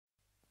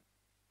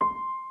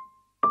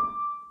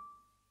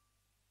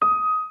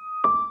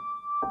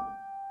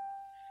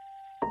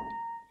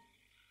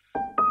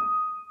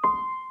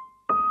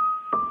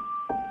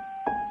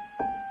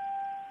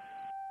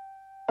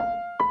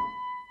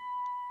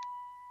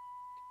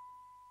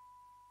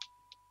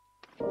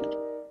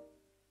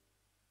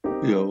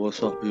Yo,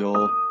 what's up,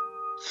 y'all?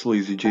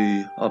 Sleazy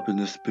G up in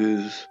this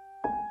biz.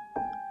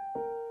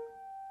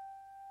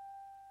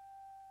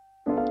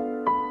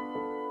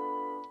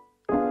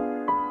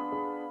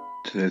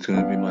 Today's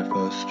gonna be my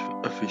first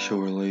official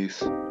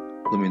release.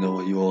 Let me know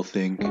what you all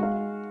think.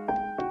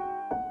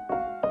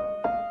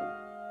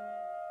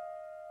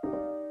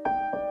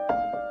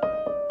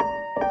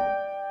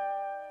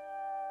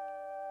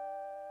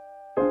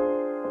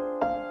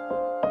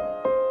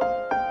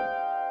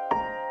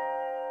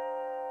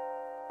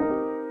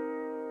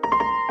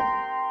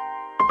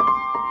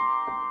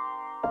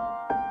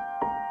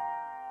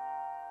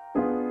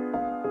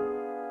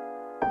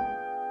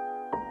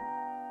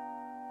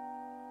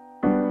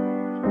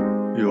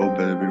 You all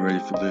better be ready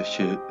for this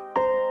shit.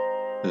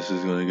 This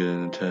is gonna get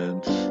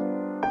intense.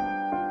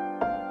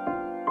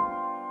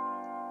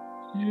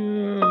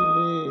 Yeah.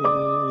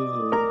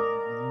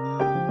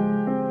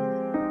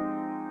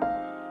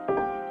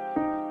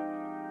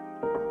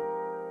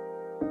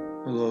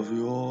 I love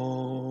you all.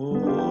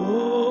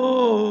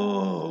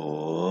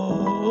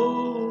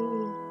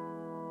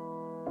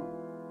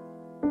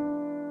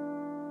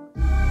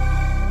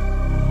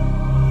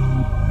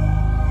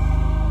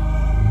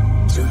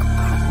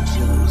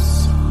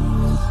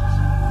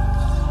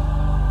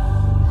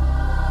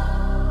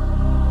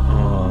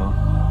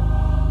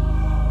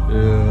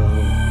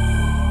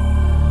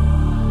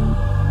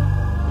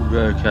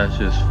 Better catch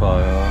this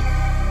fire.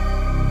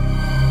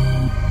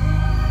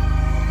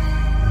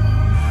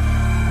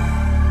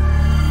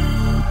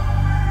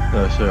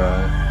 That's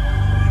alright.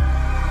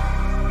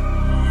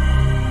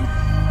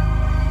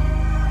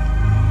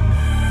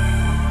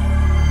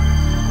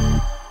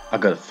 I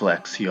gotta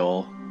flex,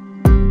 y'all.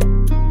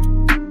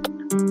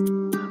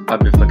 I've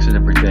been flexing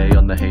every day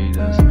on the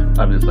haters.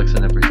 I've been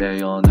flexing every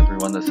day on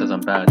everyone that says I'm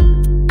bad.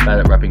 Bad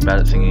at rapping, bad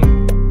at singing.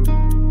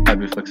 I've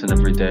been flexing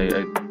every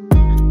day.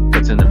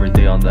 Flexing every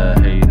day on the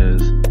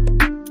haters.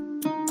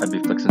 I'd be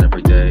flexing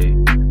every day.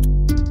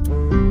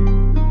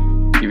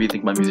 If you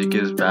think my music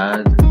is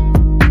bad,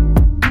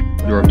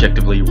 you're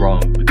objectively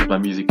wrong, because my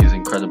music is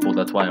incredible.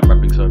 That's why I'm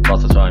rapping so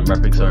fast, that's why I'm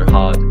rapping so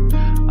hard.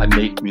 I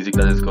make music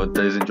that is good,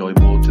 that is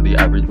enjoyable to the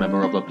average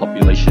member of the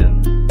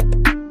population.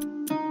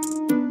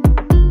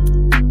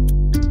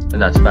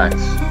 And that's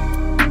facts.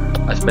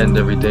 I spend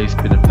every day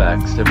spinning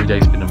facts, every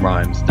day spinning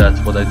rhymes. That's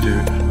what I do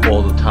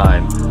all the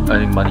time.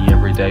 Earning money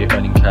every day,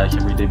 earning cash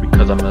every day,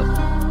 because I'm a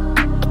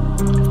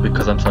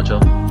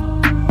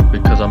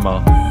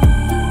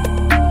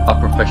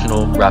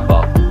professional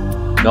rapper,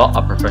 not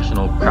a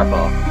professional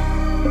crapper.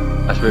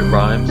 I spit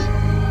rhymes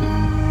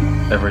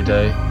every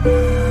day.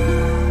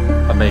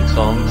 I make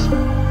songs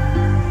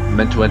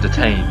meant to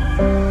entertain.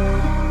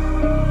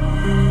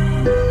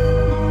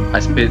 I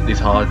spit these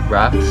hard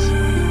raps.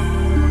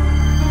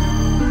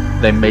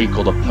 They make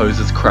all the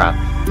posers crap.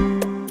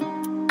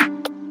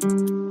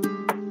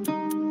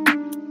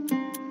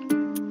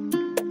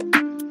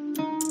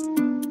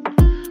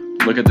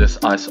 Look at this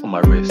ice on my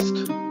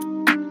wrist.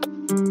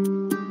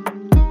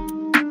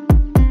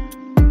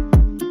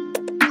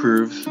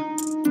 Proves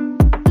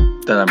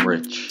that I'm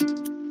rich.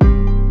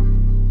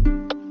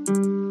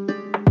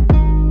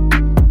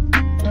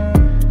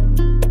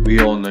 We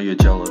all know you're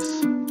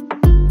jealous.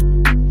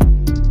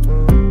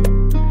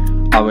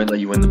 I won't let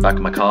you in the back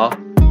of my car.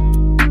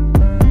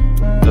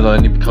 Not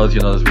only because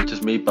you're not as rich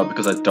as me, but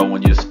because I don't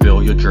want you to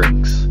spill your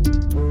drinks.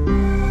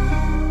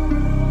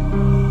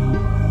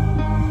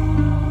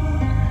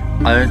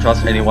 I don't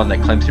trust anyone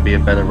that claims to be a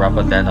better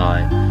rapper than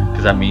I,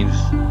 because that means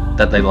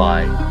that they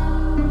lie.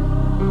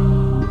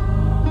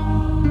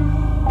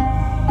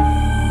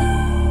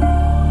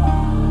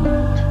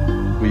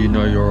 Well, you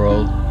know you're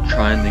all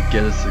trying to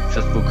get a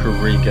successful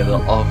career, get it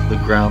off the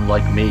ground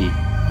like me.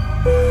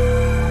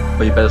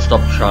 But you better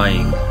stop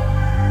trying,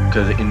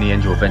 because in the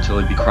end you'll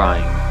eventually be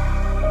crying.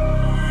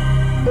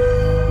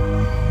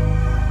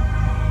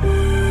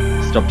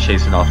 Stop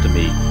chasing after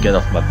me, get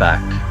off my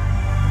back.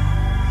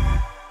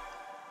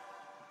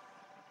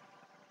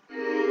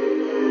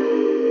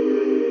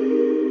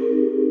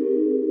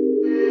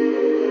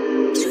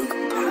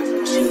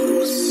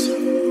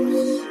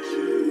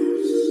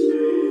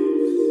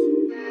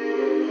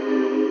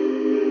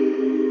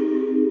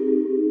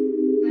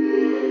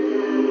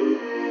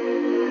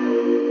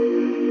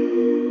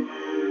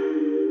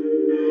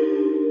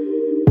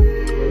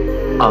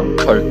 I'm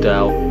coked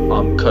out,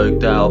 I'm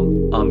coked out,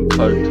 I'm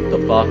coked the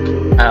fuck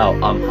out.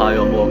 I'm high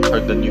on more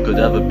coke than you could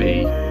ever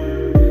be.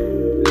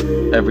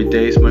 Every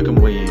day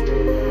smoking weed,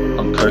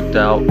 I'm coked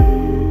out.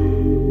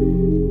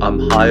 I'm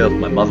high off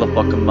my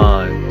motherfucking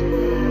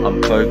mind.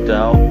 I'm coked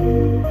out,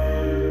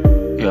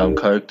 yeah, I'm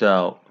coked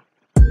out.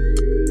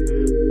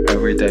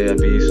 Every day I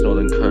be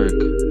snorting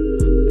coke.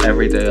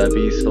 Every day I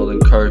be snorting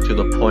coke to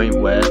the point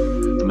where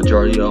the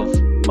majority of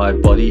my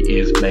body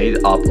is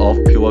made up of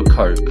pure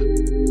coke.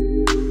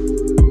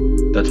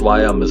 That's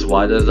why I'm as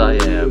white as I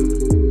am.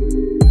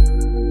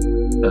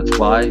 That's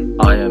why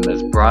I am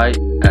as bright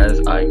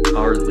as I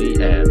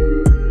currently am.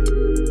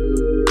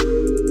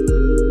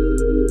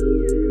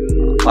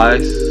 I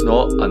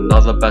snort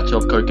another batch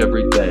of coke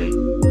every day.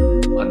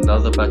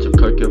 another batch of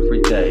coke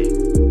every day.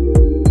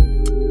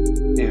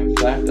 In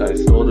fact, I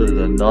snorted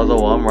another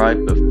one right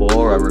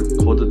before I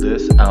recorded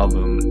this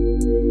album.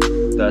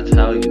 That's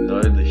how you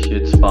know the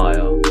shit's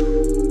fire.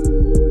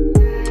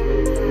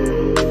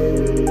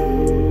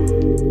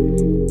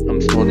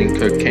 I'm snorting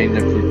cocaine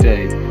every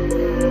day.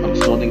 I'm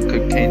snorting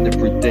cocaine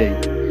every day.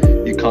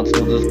 You can't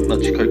snort as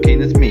much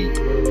cocaine as me.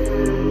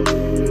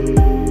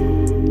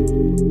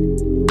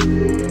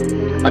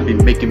 I've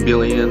been making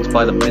billions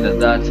by the minute,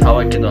 that's how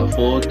I can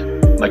afford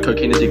my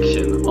cocaine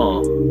addiction.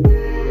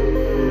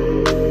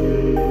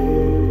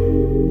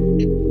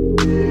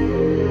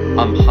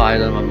 I'm high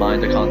out of my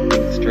mind, I can't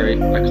think straight,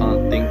 I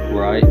can't think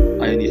right,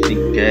 I only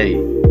think gay.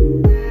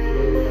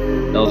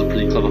 That was a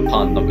pretty clever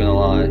pun, not gonna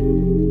lie.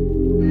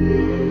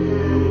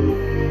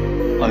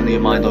 Only a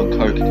mind on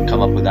coke can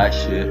come up with that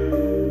shit.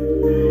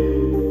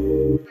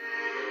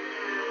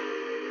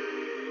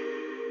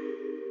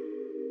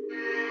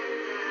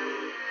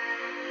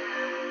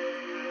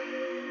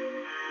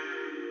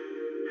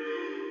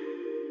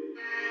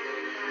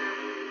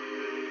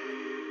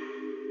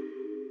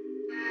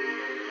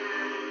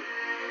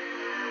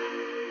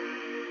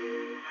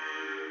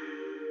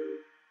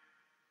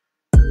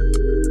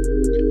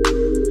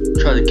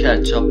 Try to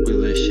catch up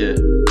with this shit.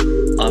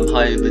 I'm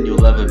higher than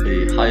you'll ever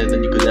be, higher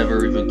than you could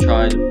ever even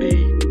try to be.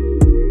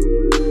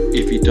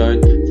 If you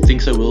don't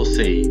think so, we'll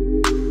see.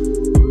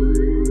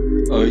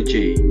 OG,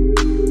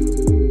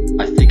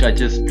 I think I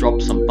just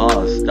dropped some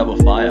bars that were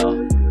fire.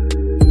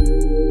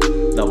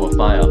 That were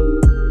fire.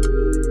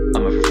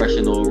 I'm a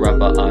professional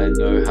rapper, I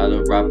know how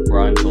to rap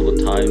rhymes all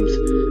the times.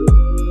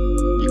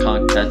 You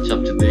can't catch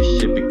up to this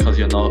shit because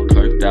you're not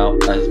coked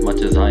out as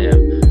much as I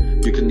am.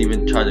 You couldn't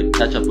even try to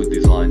catch up with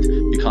these lines.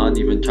 You can't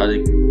even try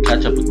to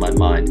catch up with my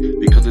mind,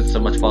 because it's so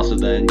much faster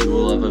than you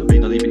will ever be.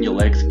 Not even your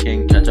legs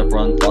can catch up,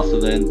 run faster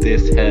than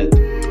this head.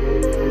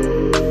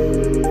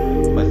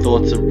 My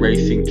thoughts are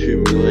racing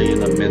 2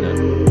 million a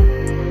minute,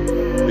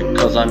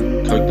 because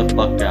I'm coked the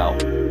fuck out.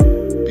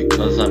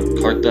 Because I'm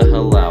coked the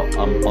hell out.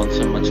 I'm on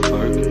so much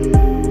coke,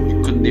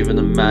 you couldn't even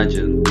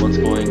imagine what's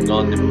going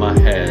on in my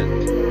head.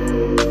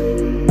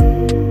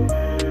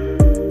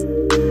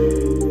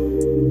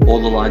 All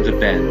the lines are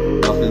bent,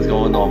 nothing's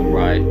going on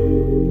right.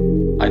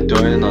 I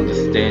don't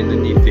understand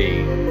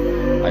anything.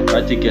 I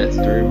tried to get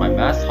through my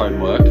maths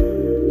homework,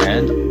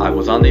 and I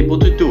was unable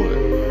to do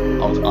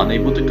it. I was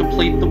unable to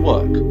complete the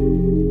work,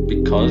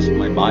 because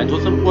my mind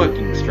wasn't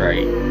working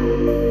straight.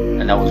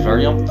 And that was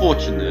very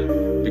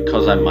unfortunate,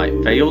 because I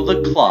might fail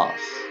the class.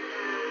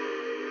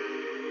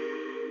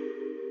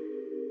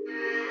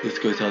 This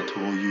goes out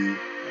to all you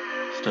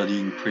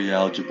studying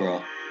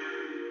pre-algebra.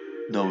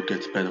 No, it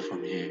gets better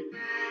from here.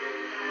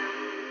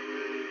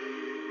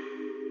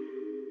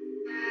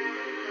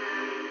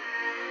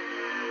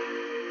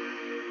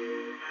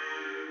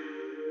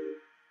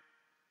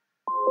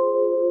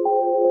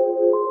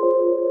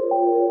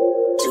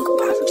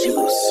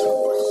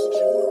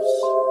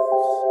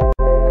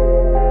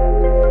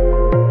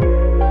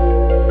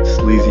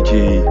 Sleazy G,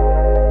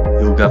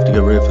 you'll have to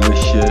get ready for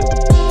this shit.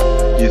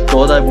 You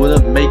thought I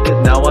wouldn't make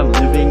it, now I'm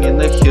living in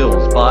the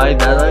hills. By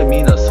that I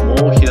mean a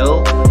small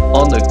hill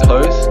on the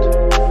coast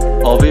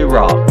of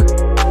Iraq.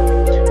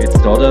 It's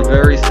not a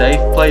very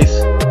safe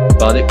place,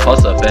 but it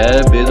costs a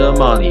fair bit of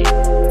money.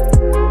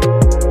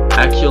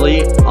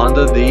 Actually,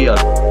 under the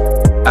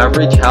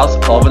average house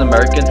of an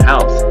American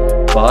house,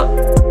 but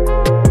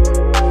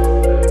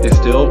it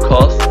still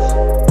costs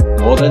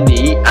more than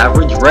the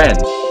average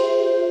rent.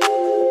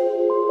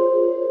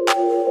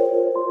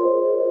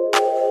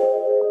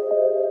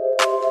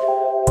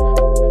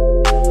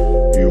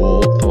 You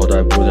all thought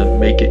I wouldn't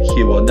make it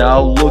here, well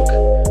now look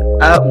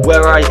at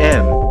where I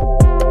am.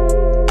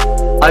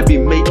 I'd be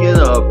making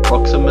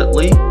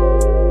approximately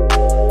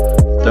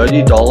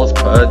 $30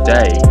 per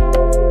day.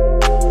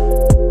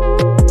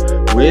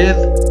 With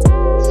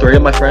 3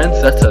 of my friends,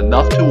 that's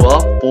enough to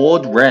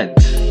afford rent.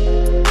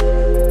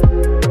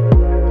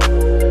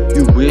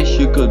 You wish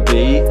you could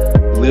be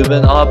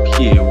living up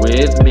here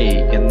with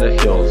me in the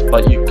hills,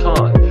 but you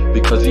can't,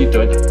 because you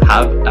don't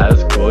have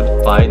as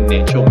good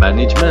financial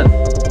management.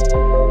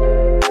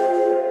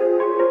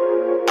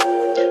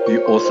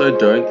 You also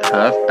don't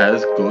have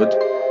as good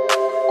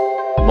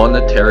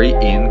monetary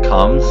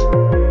incomes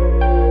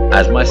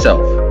as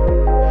myself,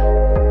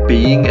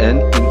 being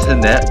an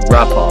internet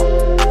rapper.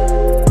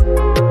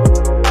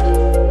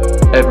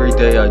 Every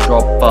day I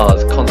drop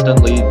bars,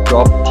 constantly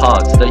drop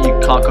parts that you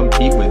can't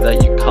compete with,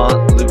 that you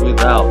can't live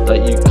without,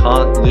 that you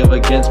can't live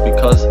against,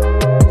 because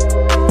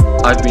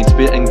I've been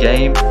spitting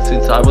game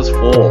since I was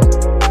 4.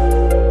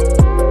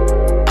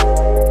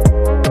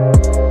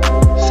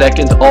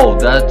 Second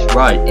old, that's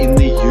right, in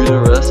the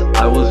uterus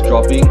I was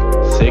dropping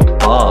sick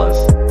bars.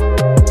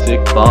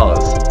 Sick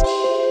bars.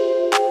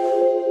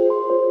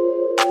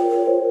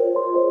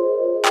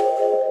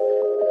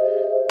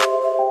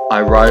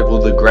 I rival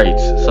the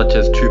greats, such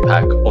as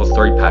 2-pack, or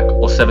 3-pack,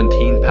 or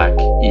 17-pack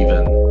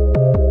even.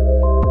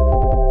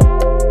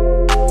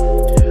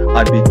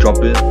 I'd be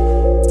dropping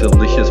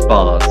delicious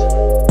bars.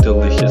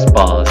 delicious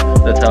bars.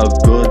 That's how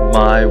good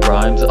my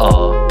rhymes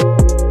are.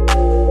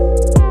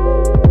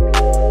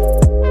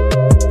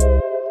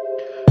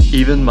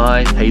 Even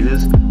my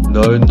haters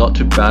know not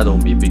to battle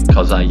me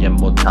because I am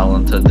more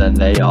talented than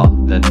they are.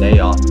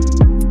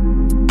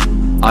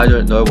 I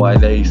don't know why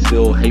they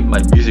still hate my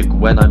music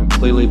when I'm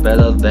clearly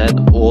better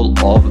than all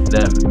of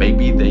them.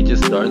 Maybe they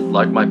just don't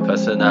like my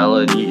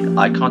personality.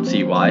 I can't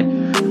see why.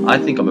 I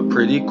think I'm a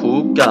pretty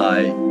cool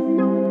guy.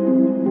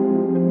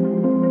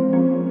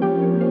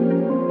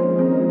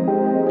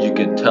 You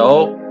can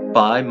tell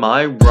by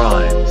my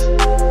rhymes.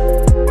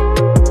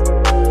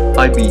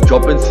 I be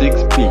dropping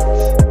 6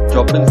 beats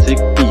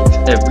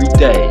every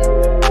day.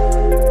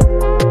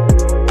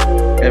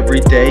 Every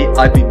day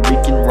I be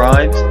making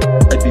rhymes.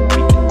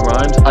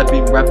 I've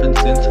been rapping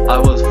since I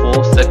was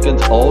 4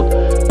 seconds old.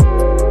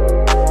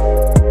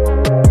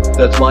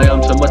 That's why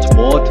I'm so much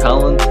more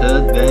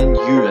talented than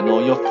you and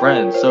all your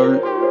friends. So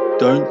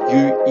don't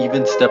you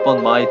even step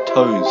on my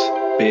toes,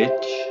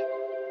 bitch.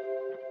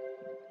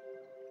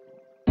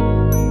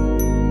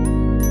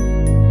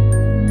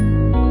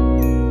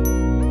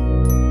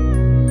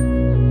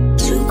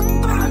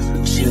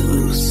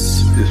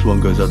 This one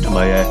goes out to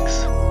my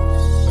ex.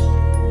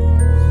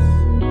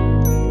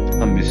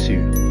 I miss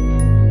you.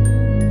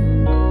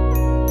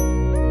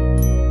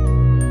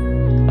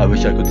 I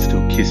wish I could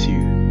still kiss you.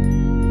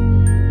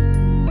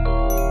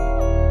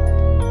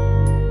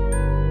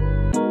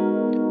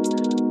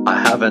 I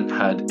haven't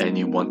had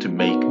anyone to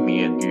make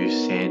me a new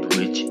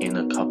sandwich in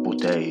a couple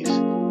days.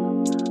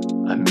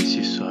 I miss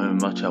you so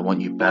much, I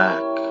want you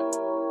back.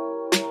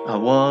 I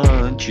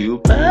want you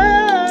back.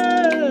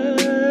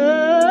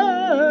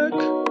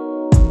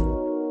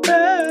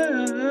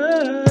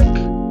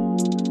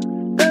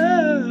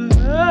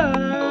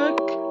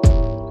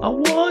 I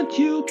want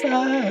you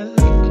back.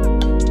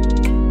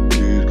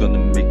 Who's gonna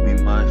make me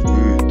my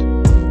food?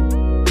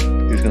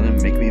 Who's gonna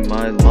make me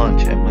my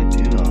lunch and my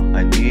dinner?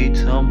 I need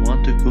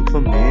someone to cook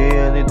for me,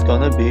 and it's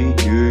gonna be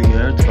you.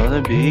 Yeah, it's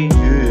gonna be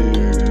you.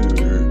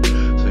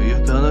 So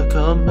you're gonna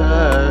come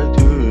back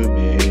to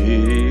me.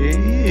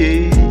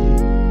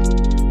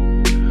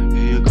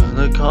 You're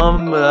gonna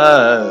come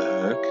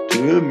back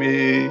to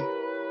me.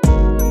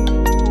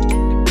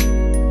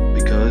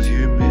 Because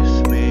you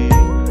miss me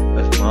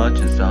as much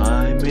as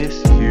I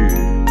miss you.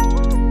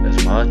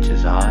 As much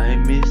as I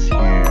miss you.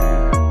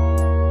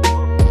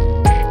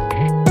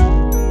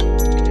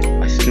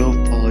 I still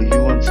follow you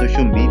on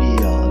social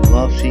media. I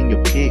love seeing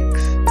your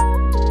pics.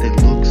 They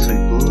look so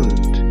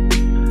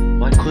good.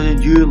 Why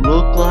couldn't you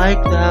look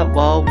like that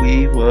while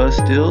we were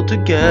still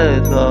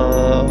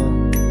together?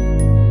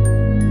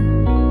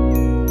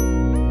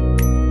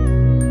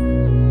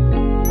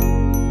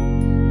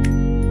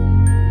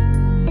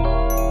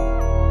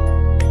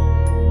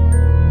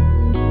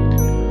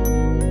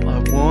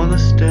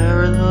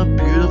 Stare at a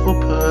beautiful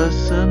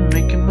person,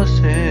 making my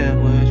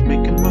sandwich,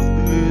 making my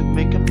food,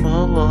 making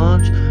my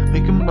lunch,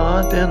 making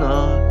my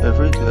dinner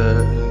every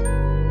day.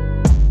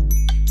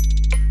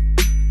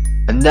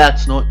 And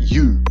that's not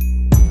you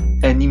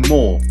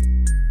anymore.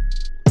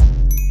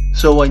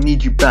 So I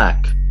need you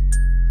back.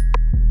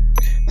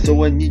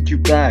 So I need you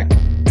back.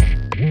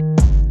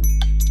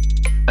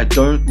 I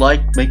don't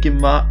like making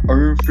my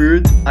own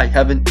food. I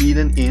haven't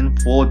eaten in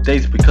 4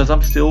 days because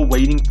I'm still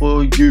waiting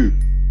for you.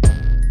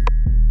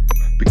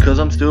 Because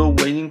I'm still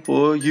waiting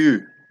for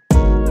you.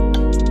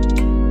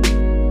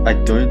 I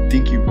don't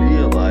think you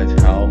realize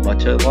how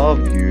much I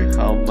love you,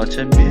 how much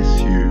I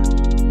miss you.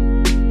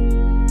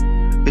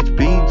 It's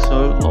been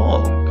so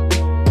long.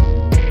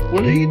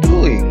 What are you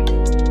doing?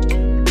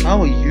 How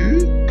are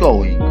you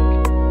going?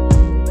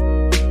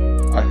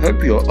 I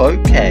hope you're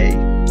okay.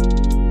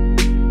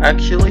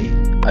 Actually,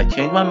 I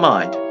changed my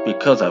mind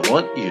because I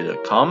want you to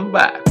come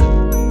back.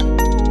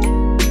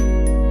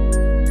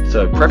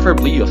 So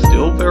preferably you're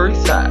still very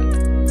sad.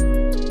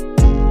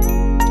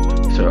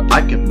 So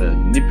I can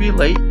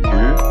manipulate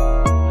you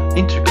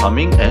into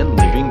coming and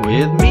living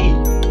with me.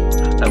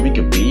 And we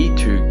can be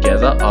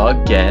together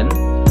again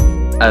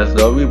as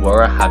though we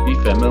were a happy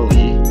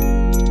family.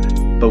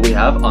 But we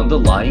have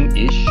underlying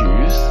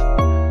issues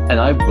and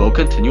I will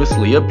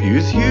continuously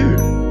abuse you.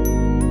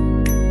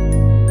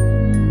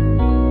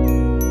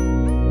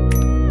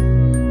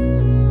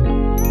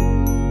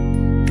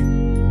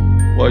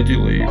 Why'd you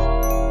leave?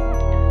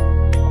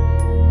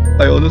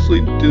 I honestly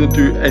didn't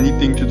do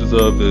anything to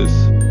deserve this.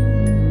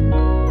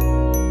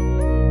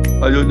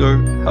 I don't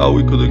know how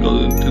we could have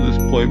gotten to this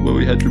point where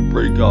we had to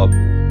break up.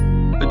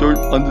 I don't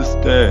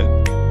understand.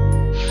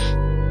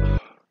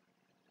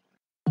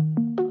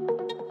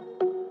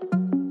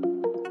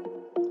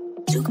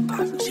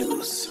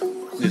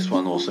 This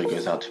one also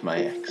goes out to my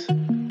ex.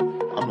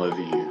 I'm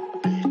over you,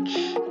 bitch.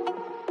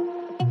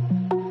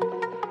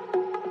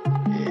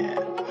 Yeah.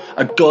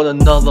 I got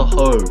another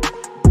hoe.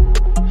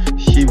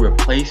 She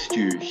replaced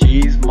you.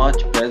 She's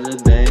much better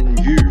than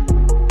you.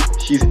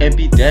 She's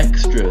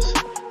ambidextrous,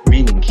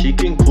 meaning she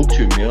can cook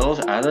 2 meals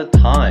at a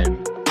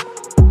time.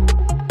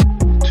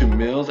 2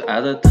 meals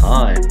at a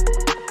time.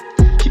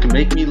 She can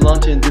make me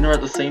lunch and dinner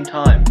at the same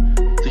time.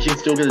 so she can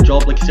still get a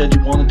job like you said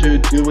you wanted to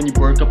do when you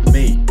broke up with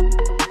me.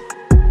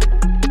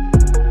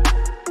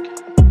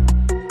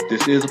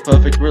 This is a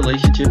perfect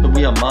relationship and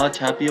we are much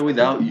happier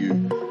without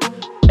you.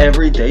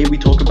 Every day we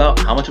talk about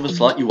how much of a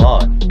slut you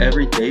are.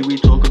 Every day we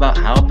talk about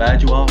how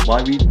bad you are,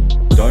 why we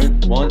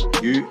don't want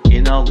you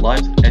in our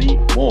lives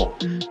anymore.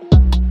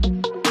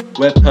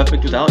 We're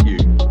perfect without you.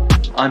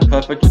 I'm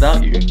perfect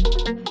without you.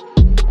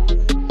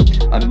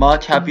 I'm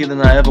much happier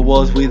than I ever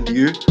was with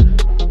you.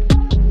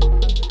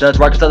 That's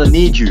right, because I don't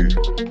need you.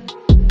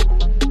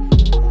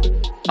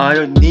 I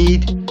don't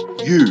need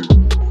you.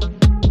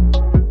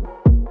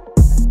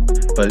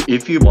 But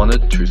if you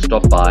wanted to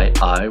stop by,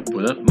 I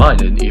wouldn't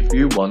mind. And if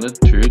you wanted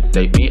to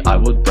date me, I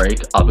would break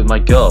up with my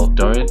girl.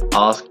 Don't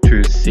ask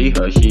to see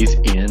her, she's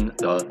in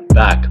the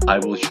back. I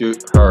will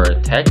shoot her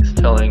a text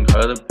telling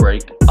her to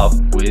break up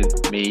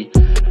with me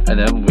and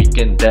then we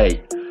can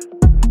date.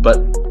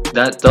 But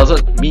that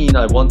doesn't mean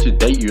I want to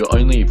date you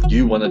only if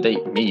you want to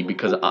date me,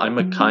 because I'm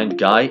a kind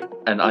guy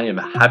and I am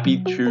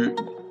happy to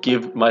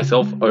give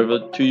myself over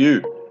to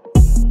you.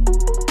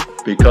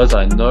 Because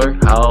I know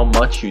how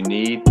much you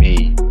need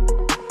me.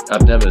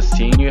 I've never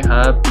seen you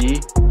happy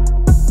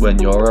when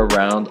you're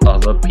around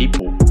other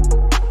people.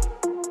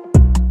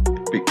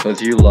 Because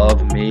you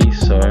love me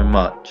so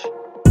much.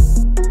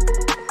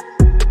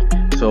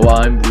 So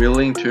I'm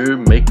willing to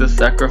make the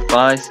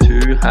sacrifice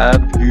to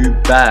have you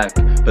back.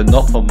 But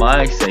not for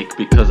my sake,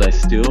 because I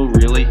still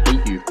really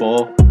hate you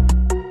for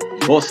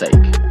your sake.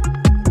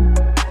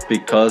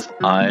 Because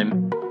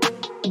I'm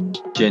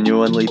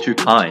genuinely too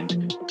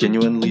kind,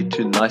 genuinely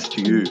too nice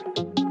to you.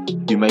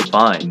 You may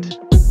find.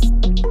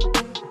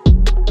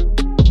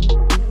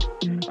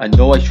 I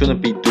know I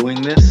shouldn't be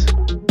doing this.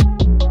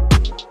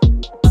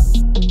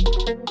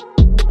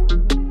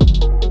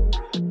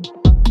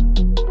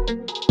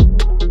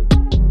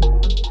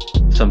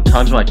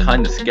 Sometimes my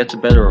kindness gets the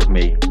better of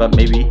me, but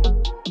maybe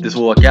this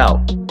will work out.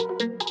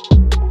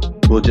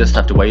 We'll just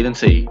have to wait and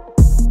see.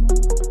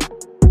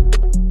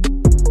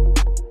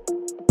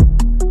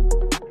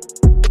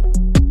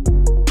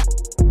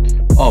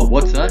 Oh,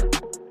 what's that?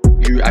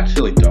 You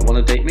actually don't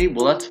want to date me?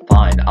 Well, that's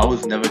fine. I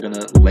was never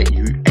gonna let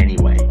you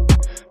anyway.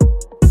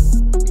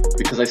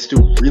 Because I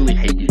still really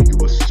hate you. You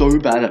were so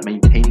bad at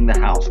maintaining the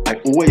house. I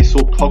always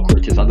saw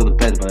cockroaches under the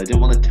bed, but I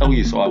didn't want to tell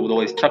you, so I would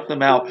always chuck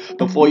them out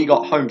before you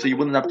got home so you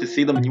wouldn't have to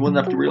see them and you wouldn't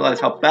have to realize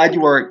how bad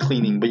you are at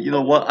cleaning. But you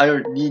know what? I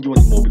don't need you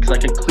anymore because I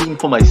can clean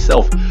for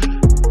myself.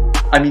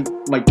 I mean,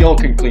 my girl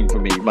can clean for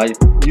me. My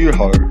new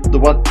hoe,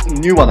 the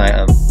new one I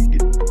am.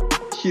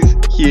 She's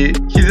here.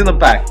 She's in the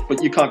back,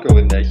 but you can't go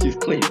in there. She's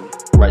cleaning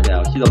right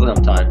now. She doesn't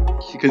have time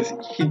because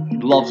she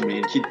loves me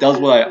and she does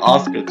what I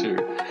ask her to.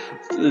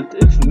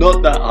 It's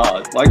not that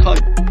hard. Why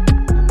can't...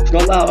 It's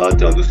not that hard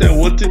to understand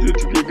what to do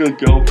to be a good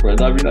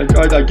girlfriend. I mean, I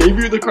tried. I gave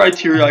you the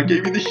criteria. I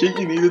gave you the shit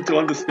you needed to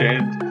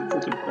understand.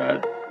 It's such a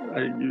bad... I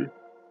hate you.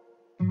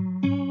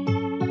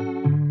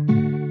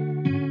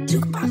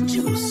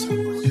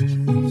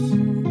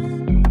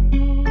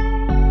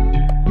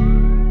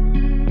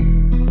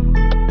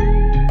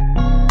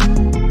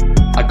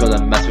 I got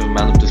a massive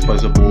amount of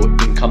disposable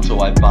income, so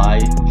I buy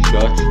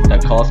shirts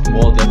that cost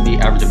more than the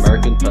average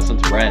American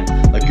person's rent,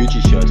 like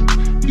Gucci shirts,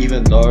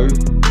 even though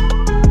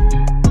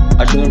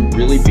I shouldn't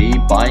really be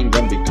buying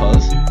them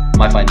because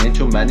my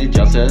financial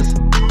manager says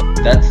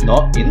that's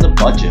not in the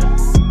budget.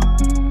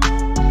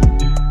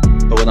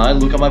 But when I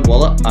look at my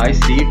wallet, I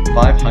see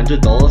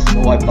 $500,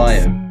 so I buy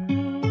it.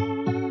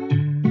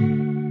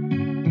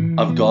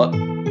 I've got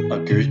a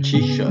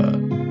Gucci shirt.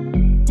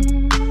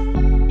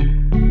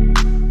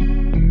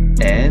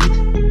 And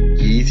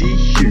Yeezy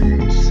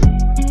shoes.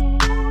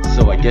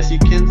 So I guess you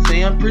can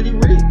say I'm pretty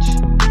rich.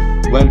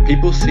 When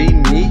people see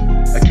me,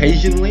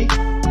 occasionally,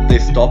 they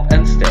stop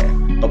and stare.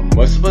 But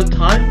most of the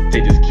time,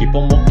 they just keep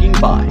on walking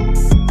by.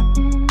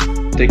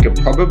 They could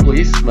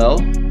probably smell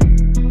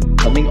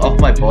coming off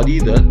my body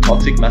the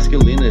toxic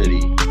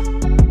masculinity.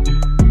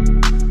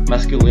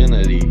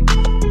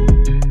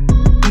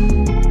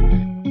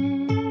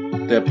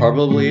 They're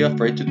probably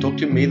afraid to talk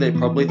to me. They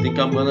probably think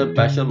I'm gonna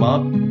bash them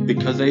up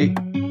because they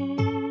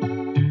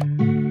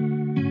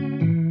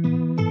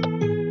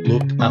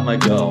looked at my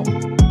girl.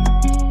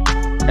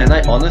 And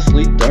I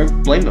honestly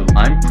don't blame them.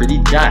 I'm pretty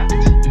jacked.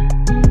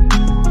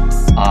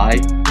 I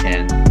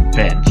can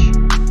bench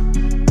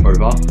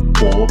over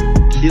 4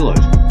 kilos.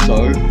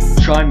 So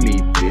try me,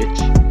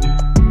 bitch.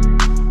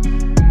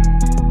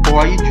 Or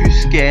are you too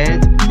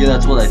scared? Yeah,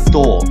 that's what I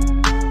thought.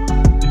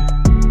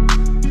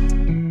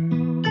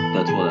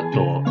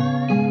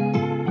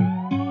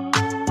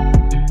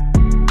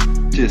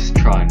 Just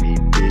try me,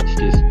 bitch,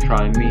 just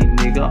try me,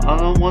 nigga. I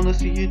don't wanna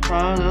see you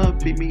trying to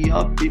beat me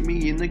up, beat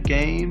me in the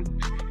game.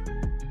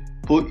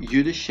 Put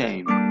you to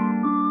shame.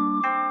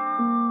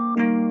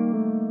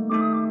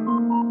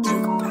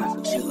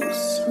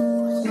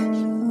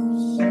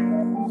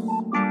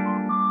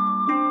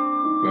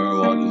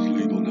 Marijuana's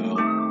legal now,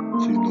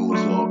 so you know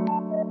what's up.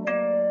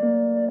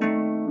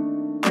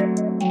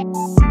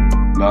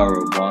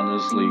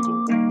 Marijuana's legal.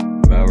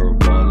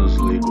 Marijuana's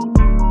legal.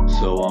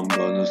 So I'm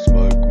gonna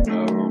smoke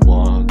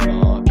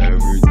marijuana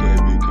every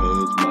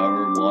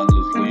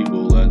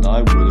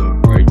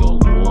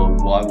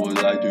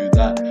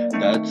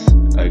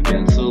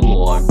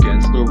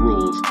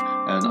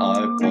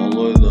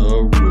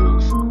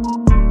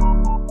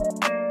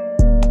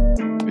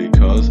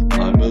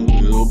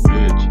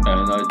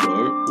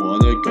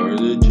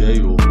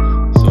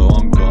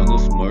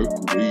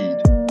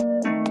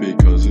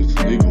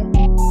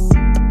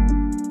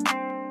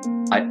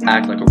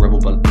act like a rebel,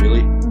 but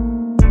really,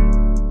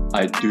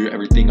 I do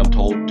everything I'm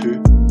told to,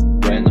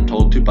 when I'm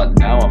told to, but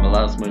now I'm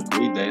allowed to smoke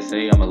weed. They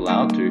say I'm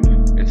allowed to.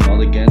 It's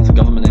not against the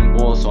government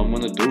anymore, so I'm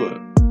gonna do it.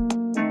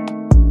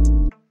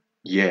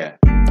 Yeah.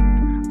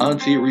 I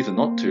don't see a reason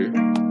not to.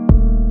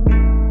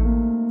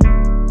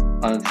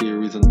 I don't see a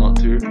reason not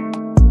to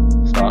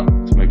start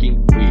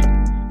smoking weed.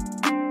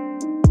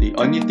 The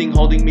only thing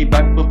holding me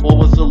back before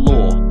was the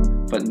law,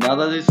 but now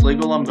that it's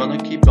legal, I'm gonna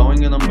keep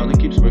going and I'm gonna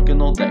keep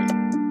smoking all day.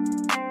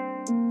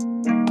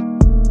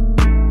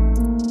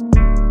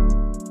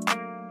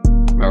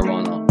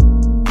 Marijuana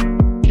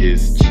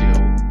is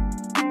chill.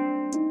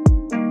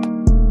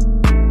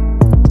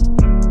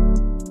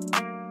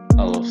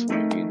 I love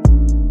smoking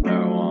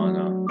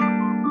marijuana.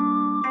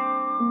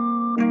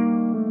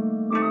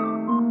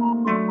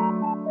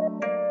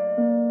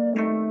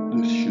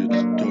 This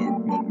shit's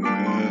dope, my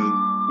man.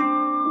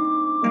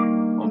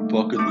 I'm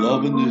fucking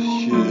loving this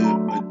shit,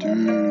 my dude.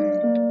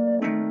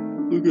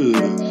 Look at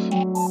this.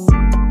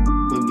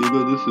 My nigga,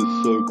 this is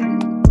so cool.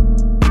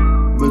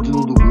 Imagine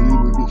all the weed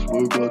we can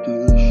smoke after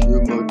this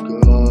shit, my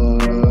guy.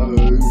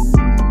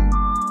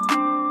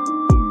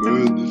 Oh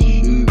man, this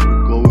shit is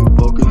going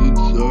fucking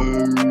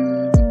insane.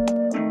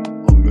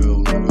 Oh man,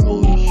 I'm loving all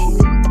this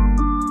shit.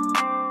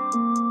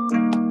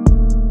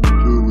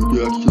 Dude, we can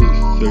actually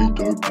say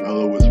dope now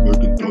that we're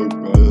smoking dope,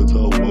 right? That's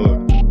how it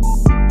works.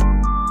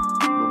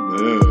 Oh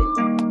man.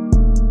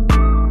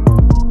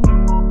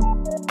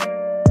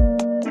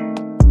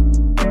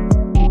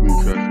 We'll be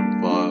catching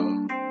fire.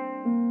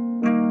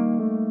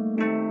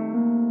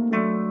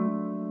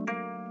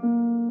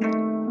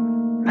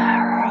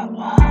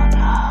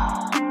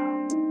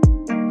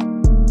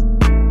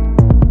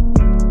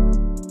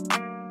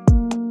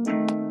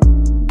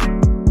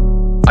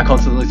 I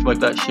constantly smoke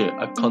that shit.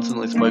 I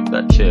constantly smoke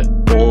that shit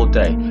all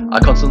day. I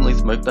constantly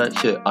smoke that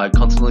shit. I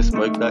constantly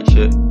smoke that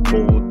shit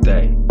all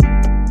day.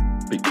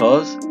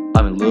 Because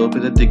I'm a little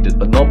bit addicted,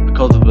 but not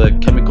because of the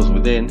chemicals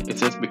within, it's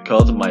just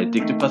because of my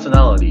addictive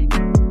personality.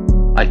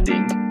 I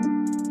think.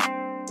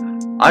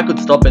 I could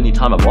stop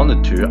anytime I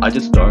wanted to, I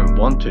just don't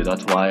want to,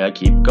 that's why I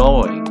keep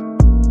going.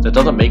 That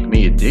doesn't make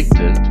me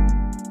addicted.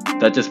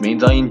 That just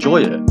means I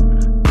enjoy it.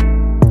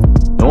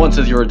 No one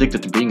says you're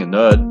addicted to being a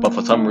nerd, but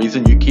for some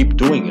reason you keep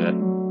doing it.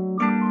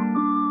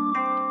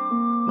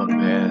 Oh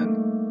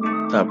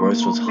man, that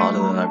roast was harder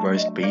than I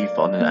roast beef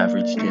on an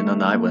average dinner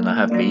night when I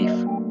have beef.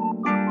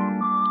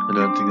 I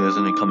don't think there's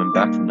any coming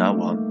back from that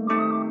one.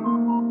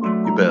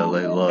 You better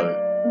lay low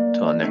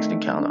till our next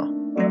encounter.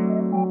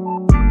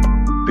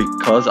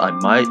 Because I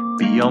might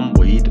be on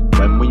weed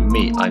when we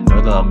meet. I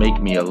know that'll make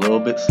me a little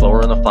bit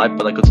slower in a fight,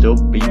 but I could still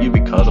beat you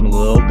because I'm a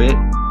little bit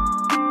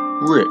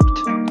ripped,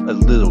 a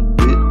little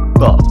bit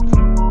buff.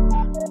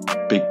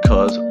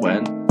 Because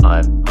when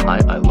I'm high,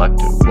 I like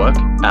to work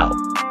out.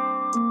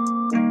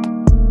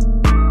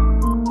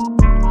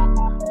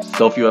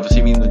 So if you ever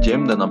see me in the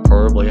gym, then I'm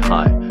probably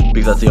high.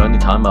 Because that's the only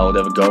time I would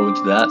ever go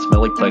into that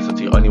smelly place. That's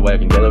the only way I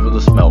can get over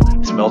the smell.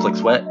 It smells like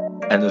sweat,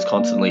 and there's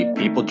constantly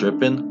people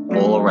dripping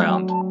all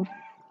around.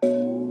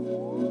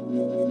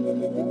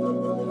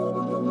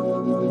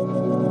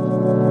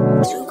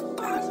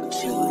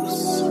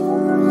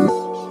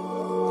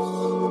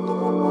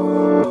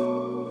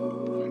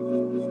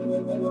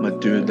 My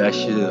dude, that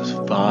shit is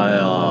fire.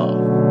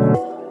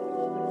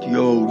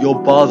 Yo,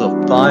 your bars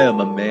are fire,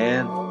 my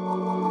man.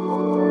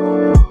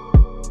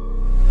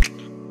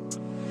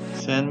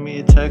 Send me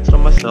a text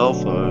on my cell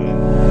phone.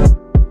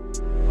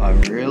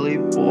 I'm really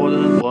bored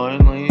and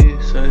lonely,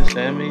 so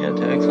send me a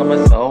text on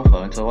my cell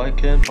phone so I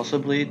can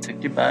possibly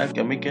text you back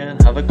and we can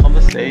have a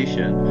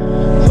conversation.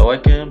 So I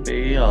can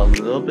be a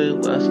little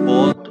bit less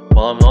bored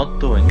while I'm not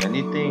doing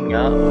anything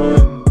at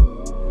home.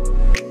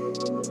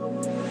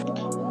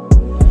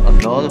 I'm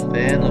not a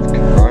fan of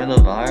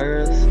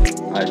coronavirus.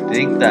 I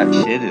think that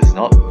shit is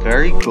not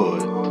very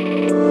good.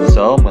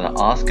 So I'm gonna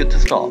ask it to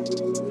stop.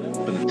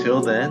 But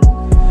until then,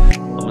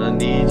 I'm gonna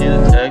need you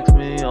to text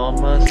me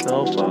on my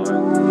cell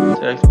phone.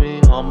 Text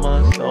me on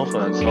my cell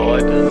phone so I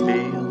can be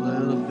a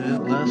little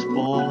bit less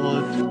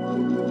bored.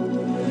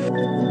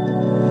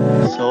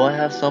 So I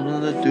have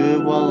something to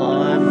do while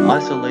I'm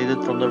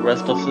isolated from the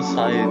rest of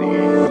society.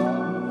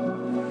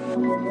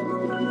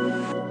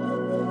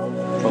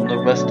 From the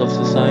rest of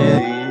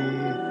society.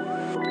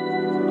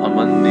 I'm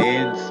gonna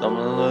need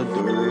something to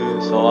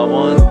do, so I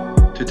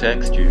want to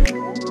text you.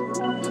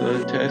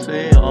 So text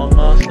me on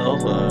my cell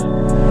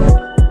phone.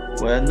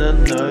 When the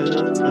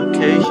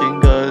notification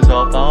goes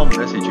off, I'll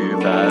message you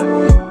back.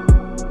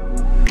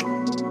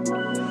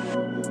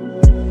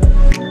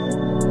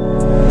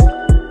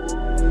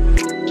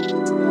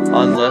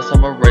 Unless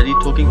I'm already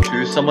talking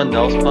to someone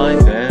else by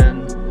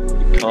then.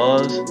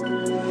 Because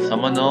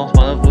someone else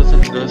might have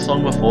listened to the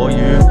song before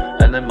you,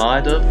 and they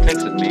might have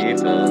texted me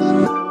first.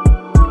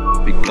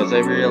 Because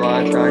they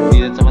realized I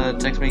needed someone to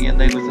text me and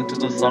they listened to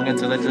the song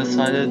until they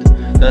decided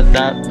that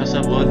that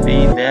person would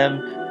be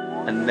them.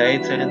 And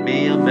they sent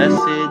me a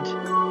message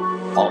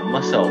on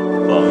my cell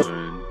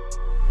phone.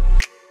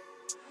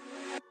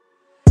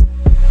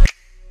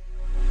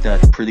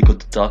 That's pretty good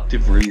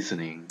deductive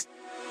reasoning.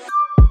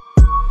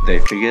 They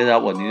figured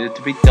out what needed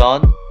to be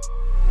done,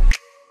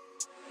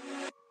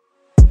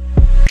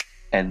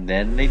 and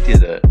then they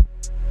did it.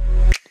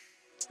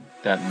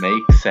 That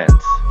makes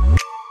sense.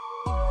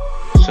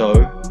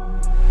 So,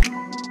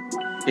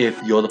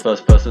 if you're the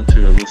first person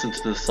to listen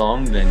to the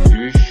song, then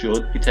you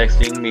should be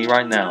texting me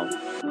right now.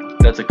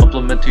 That's a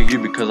compliment to you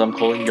because I'm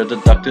calling your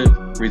deductive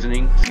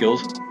reasoning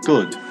skills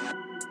good.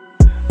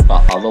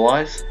 But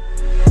otherwise,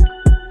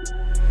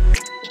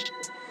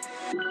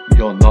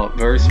 you're not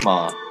very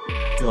smart.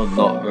 You're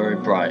not very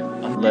bright,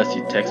 unless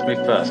you text me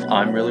first.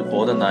 I'm really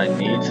bored and I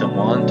need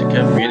someone to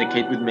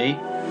communicate with me.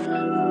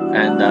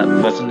 And that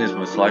person is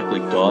most likely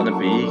gonna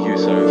be you,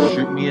 so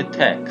shoot me a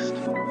text.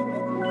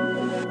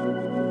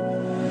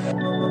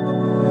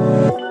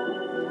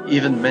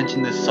 Even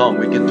mention this song,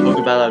 we can talk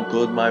about how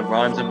good my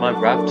rhymes and my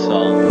raps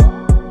are.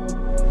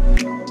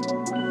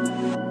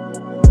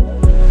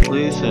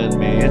 Please send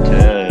me a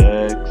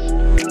text.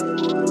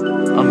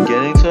 I'm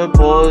getting so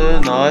bored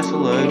in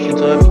isolation,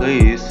 so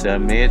please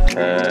send me a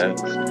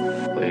text.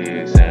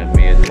 Please send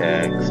me a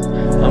text.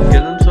 I'm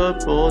getting so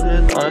bored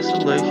in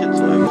isolation,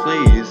 so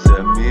please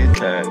send me a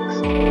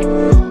text.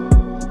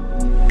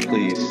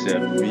 Please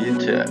send me a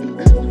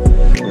text.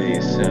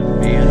 Please send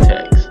me a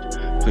text.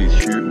 Please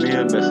shoot me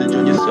a message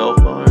on your cell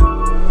phone,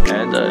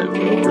 and I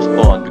will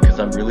respond because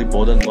I'm really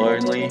bored and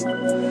lonely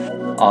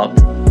up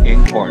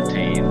in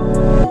quarantine.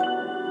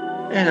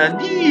 And I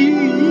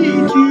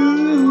need you.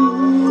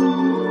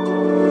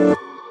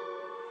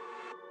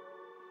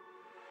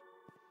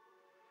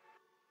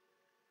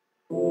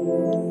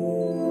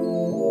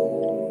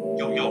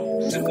 Yo,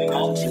 simply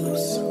on. Turn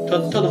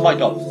the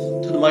mic up.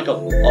 Turn the mic up.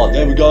 Oh,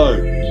 there we go.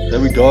 There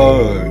we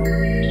go.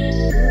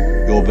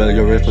 Y'all better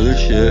get ready for this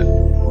shit.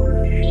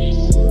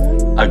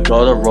 I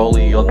got a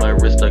rollie on my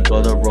wrist, I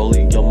got a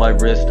rollie on my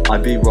wrist. I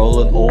be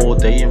rolling all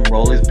day in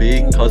rollies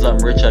because I'm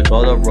rich. I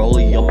got a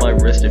rollie on my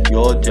wrist. If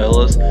you're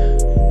jealous,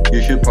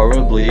 you should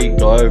probably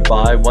go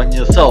buy one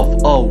yourself.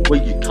 Oh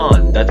wait, you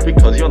can't. That's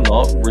because you're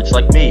not rich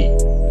like me.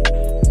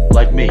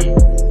 Like me.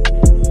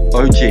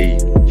 Oh gee,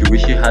 you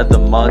wish you had the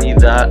money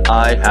that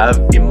I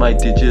have in my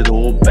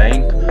digital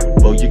bank?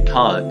 Well, you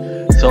can't.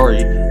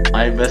 Sorry,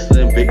 I invested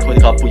in Bitcoin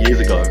a couple years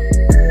ago.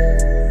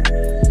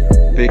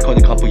 Bitcoin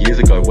a couple years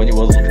ago when it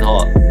was looking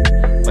hot.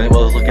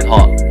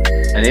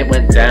 And it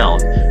went down.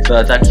 So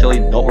that's actually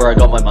not where I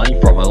got my money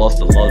from. I lost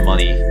a lot of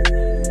money.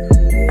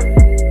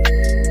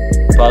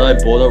 But I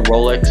bought a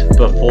Rolex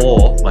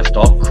before my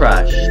stock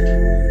crashed.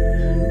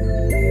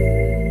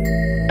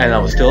 And I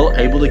was still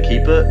able to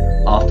keep it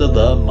after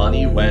the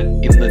money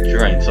went in the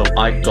drain. So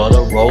I got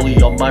a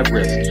rollie on my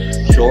wrist.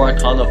 Sure, I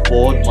can't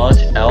afford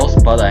much else,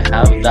 but I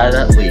have that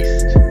at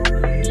least.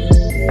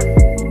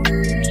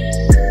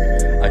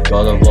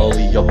 Got a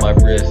rollie on my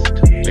wrist,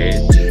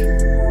 bitch.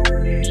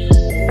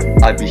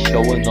 I be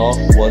showing off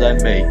what I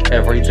make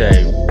every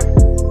day.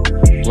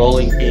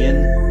 Rolling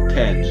in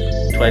 10s,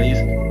 20s,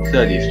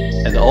 30s.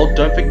 And oh,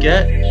 don't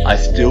forget, I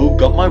still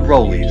got my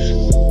rollies.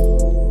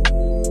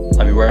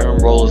 I be wearing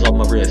rollers on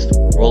my wrist.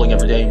 Rolling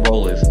every day in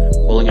rollers.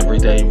 Rolling every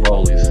day in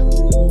rollies.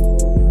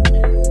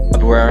 I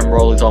be wearing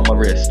rollers on my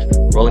wrist.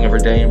 Rolling every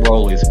day in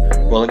rollies.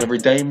 Rolling every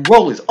day in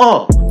rollies.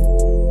 Oh!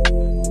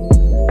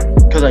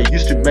 Cause I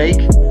used to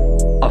make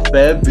a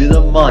fair bit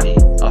of money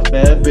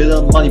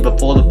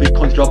before the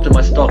bitcoins dropped and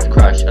my stocks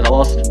crashed, and I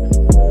lost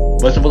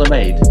most of what I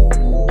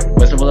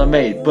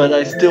made, but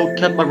I still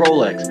kept my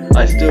Rolex,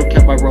 I still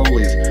kept my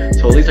rollies,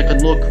 so at least I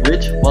can look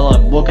rich while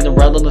I'm walking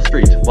around on the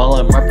street, while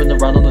I'm rapping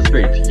around on the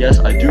street. Yes,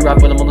 I do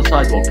rap when I'm on the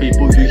sidewalk.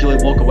 People usually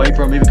walk away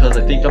from me because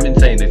they think I'm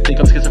insane, they think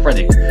I'm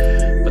schizophrenic,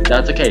 but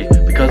that's okay,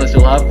 because I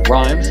still have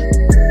rhymes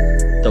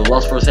that will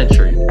last for a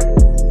century,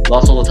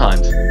 last all the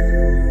times.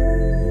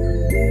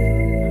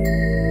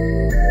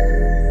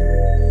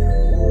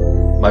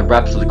 My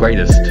raps are the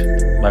greatest.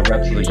 My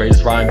raps are the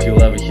greatest rhymes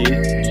you'll ever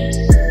hear.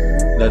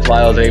 That's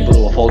why I was able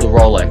to afford a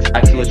Rolex.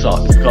 Actually, it's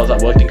not. It's because I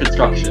worked in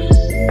construction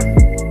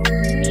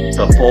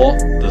before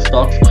the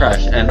stocks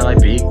crashed and I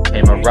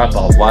became a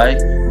rapper. Why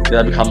did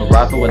I become a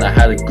rapper when I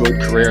had a good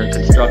career in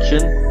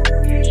construction?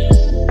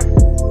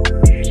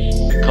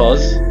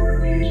 Because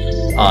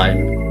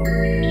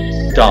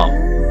I'm dumb.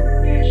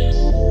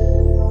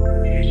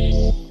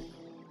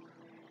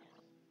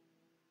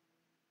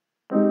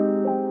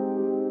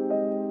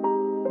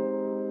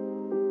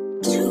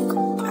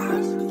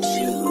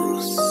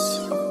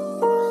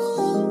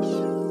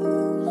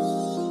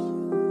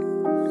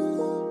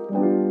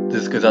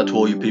 This goes out to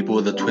all you people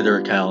with a Twitter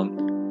account.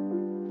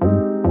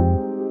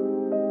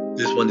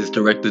 This one is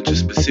directed to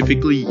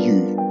specifically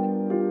you.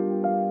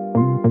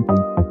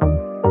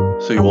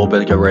 So you all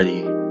better get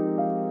ready.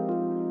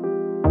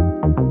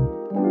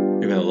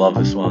 You're gonna love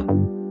this one.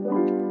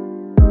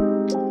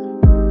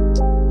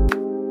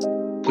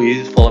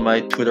 Please follow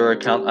my Twitter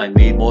account. I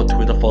need more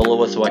Twitter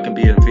followers so I can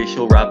be an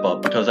official rapper.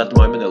 Because at the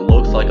moment it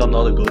looks like I'm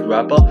not a good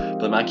rapper,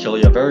 but I'm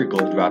actually a very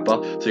good rapper.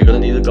 So you're gonna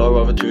need to go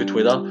over to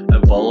Twitter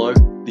and follow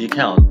the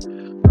account.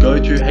 Go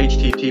to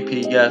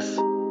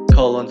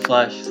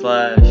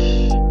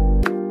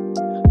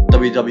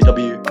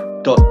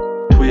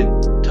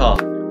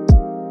https://www.twitter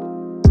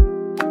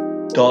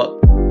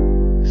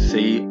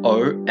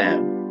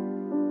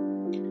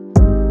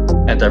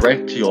and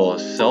direct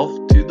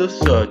yourself to the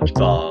search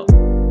bar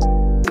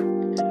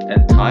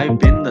and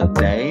type in the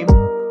name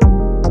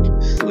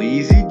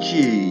Sleazy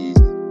G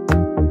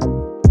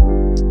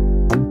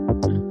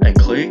and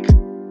click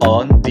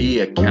on the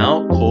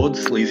account called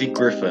Sleazy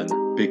Griffin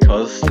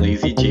because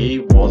Sleazy G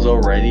was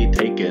already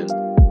taken.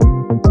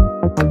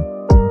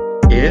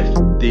 If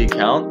the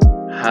account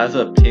has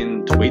a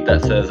pinned tweet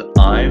that says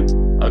I'm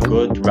a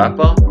good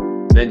rapper,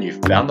 then you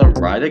found the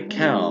right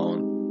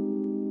account.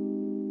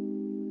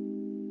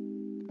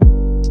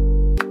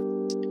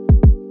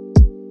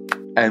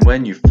 And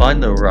when you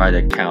find the right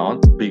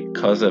account,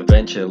 because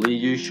eventually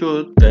you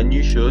should, then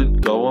you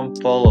should go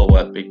and follow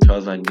it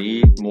because I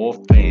need more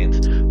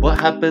fans. What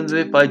happens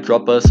if I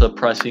drop a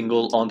surprise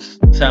single on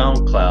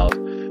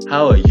SoundCloud?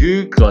 How are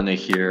you gonna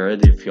hear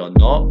it if you're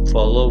not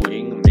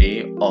following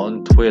me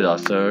on Twitter?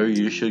 So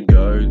you should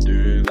go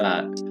do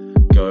that.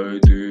 Go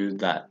do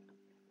that.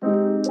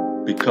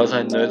 Because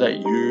I know that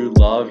you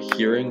love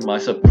hearing my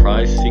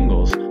surprise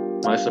singles.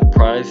 My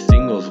surprise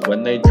singles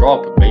when they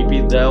drop.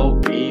 Maybe they'll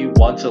be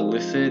one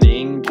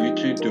soliciting you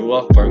to do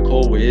a phone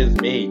call with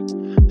me.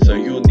 So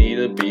you'll need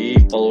to be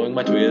following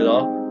my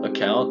Twitter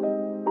account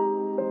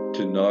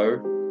to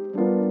know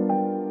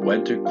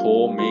when to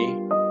call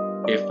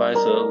me if I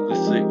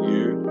solicit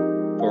you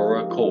for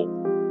a call.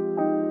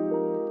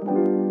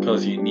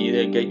 Cause you need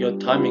to get your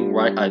timing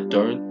right. I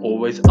don't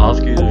always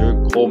ask you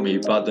to call me,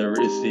 but there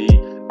is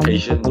the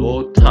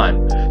occasional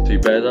time. So you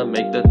better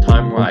make the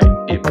time right.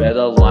 It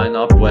better line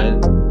up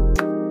when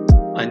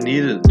I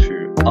needed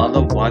to.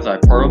 Otherwise I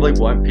probably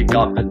won't pick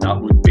up, and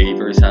that would be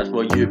very sad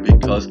for you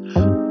because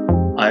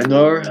I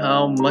know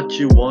how much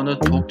you wanna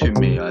talk to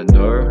me. I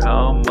know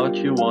how much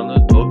you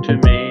wanna talk to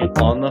me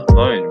on the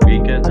phone. We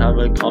can have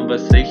a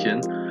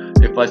conversation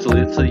if I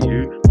solicit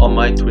you on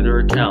my Twitter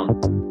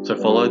account. So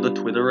follow the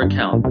Twitter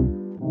account.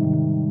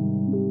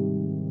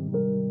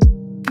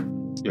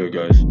 Yo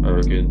guys, I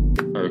reckon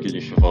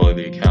you should follow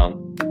the account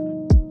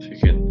so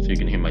you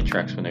can hear my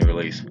tracks when they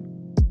release.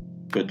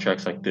 Good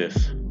tracks like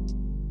this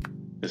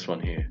one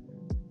here.